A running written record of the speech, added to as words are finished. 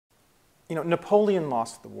Napoleon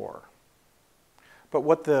lost the war. But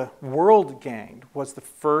what the world gained was the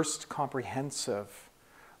first comprehensive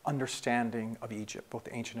understanding of Egypt, both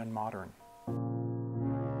ancient and modern.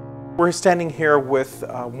 We're standing here with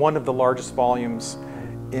one of the largest volumes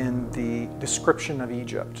in the description of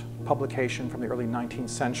Egypt, a publication from the early 19th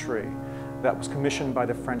century that was commissioned by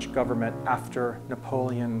the French government after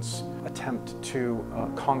Napoleon's attempt to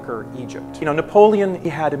conquer Egypt. Napoleon, he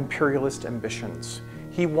had imperialist ambitions.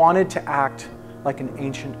 He wanted to act like an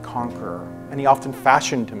ancient conqueror, and he often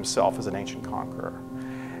fashioned himself as an ancient conqueror.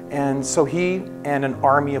 And so he and an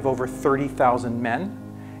army of over 30,000 men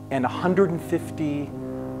and 150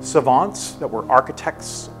 savants that were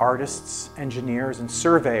architects, artists, engineers, and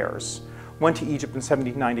surveyors went to Egypt in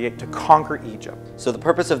 1798 to conquer Egypt. So the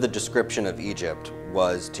purpose of the description of Egypt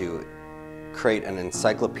was to create an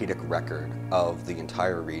encyclopedic record of the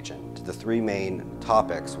entire region. The three main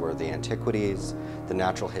topics were the antiquities, the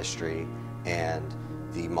natural history, and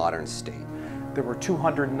the modern state. There were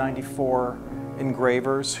 294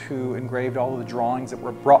 engravers who engraved all of the drawings that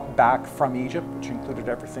were brought back from Egypt, which included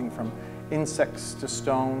everything from insects to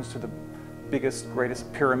stones to the biggest,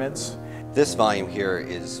 greatest pyramids. This volume here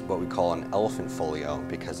is what we call an elephant folio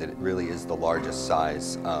because it really is the largest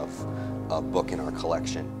size of a book in our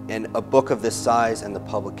collection. And a book of this size and the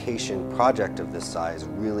publication project of this size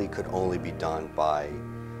really could only be done by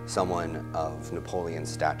someone of Napoleon's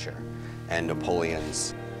stature and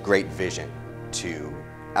Napoleon's great vision to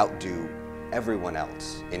outdo everyone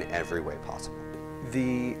else in every way possible.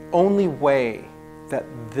 The only way that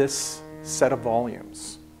this set of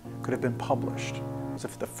volumes could have been published was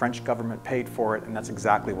if the French government paid for it, and that's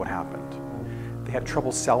exactly what happened. They had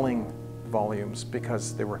trouble selling volumes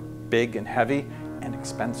because they were big and heavy and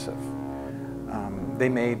expensive. They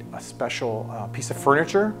made a special piece of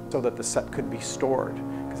furniture so that the set could be stored,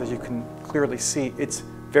 because as you can clearly see, it's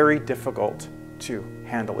very difficult to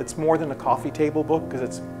handle. It's more than a coffee table book because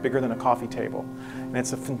it's bigger than a coffee table. And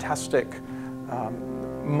it's a fantastic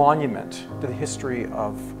monument to the history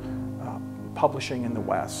of publishing in the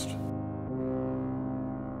West.